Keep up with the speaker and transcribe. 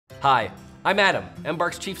Hi, I'm Adam,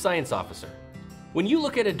 Embark's Chief Science Officer. When you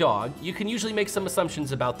look at a dog, you can usually make some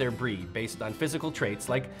assumptions about their breed based on physical traits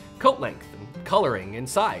like coat length, and coloring, and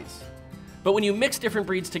size. But when you mix different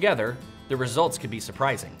breeds together, the results can be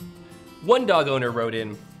surprising. One dog owner wrote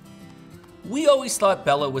in, "We always thought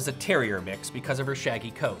Bella was a terrier mix because of her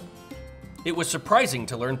shaggy coat. It was surprising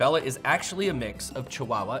to learn Bella is actually a mix of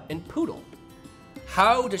Chihuahua and Poodle.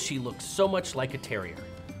 How does she look so much like a terrier?"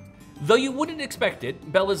 Though you wouldn't expect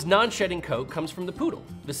it, Bella's non-shedding coat comes from the Poodle.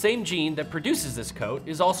 The same gene that produces this coat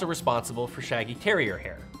is also responsible for shaggy terrier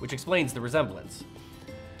hair, which explains the resemblance.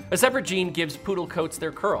 A separate gene gives Poodle coats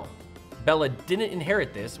their curl. Bella didn't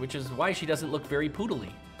inherit this, which is why she doesn't look very poodly.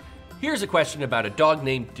 Here's a question about a dog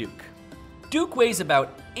named Duke. Duke weighs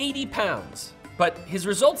about 80 pounds, but his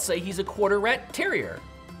results say he's a quarter rat terrier.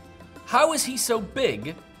 How is he so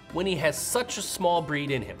big when he has such a small breed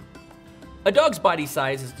in him? A dog's body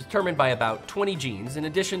size is determined by about 20 genes in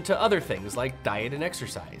addition to other things like diet and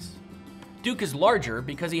exercise. Duke is larger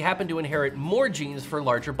because he happened to inherit more genes for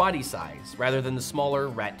larger body size rather than the smaller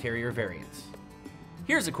rat terrier variants.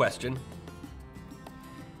 Here's a question.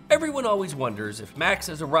 Everyone always wonders if Max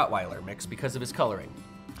is a Rottweiler mix because of his coloring.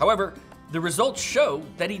 However, the results show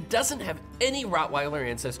that he doesn't have any Rottweiler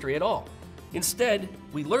ancestry at all. Instead,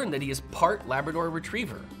 we learned that he is part Labrador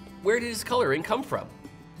Retriever. Where did his coloring come from?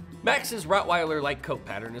 Max's Rottweiler-like coat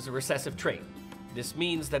pattern is a recessive trait. This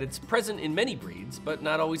means that it's present in many breeds, but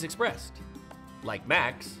not always expressed. Like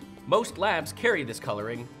Max, most Labs carry this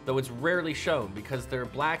coloring, though it's rarely shown because their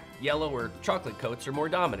black, yellow, or chocolate coats are more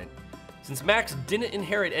dominant. Since Max didn't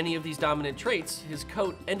inherit any of these dominant traits, his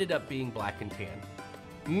coat ended up being black and tan.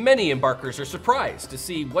 Many Embarkers are surprised to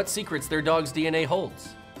see what secrets their dog's DNA holds.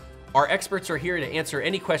 Our experts are here to answer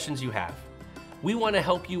any questions you have. We want to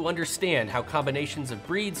help you understand how combinations of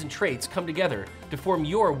breeds and traits come together to form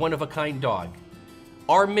your one-of-a-kind dog.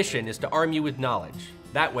 Our mission is to arm you with knowledge.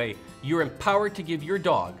 That way, you're empowered to give your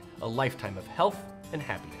dog a lifetime of health and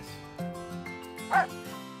happiness.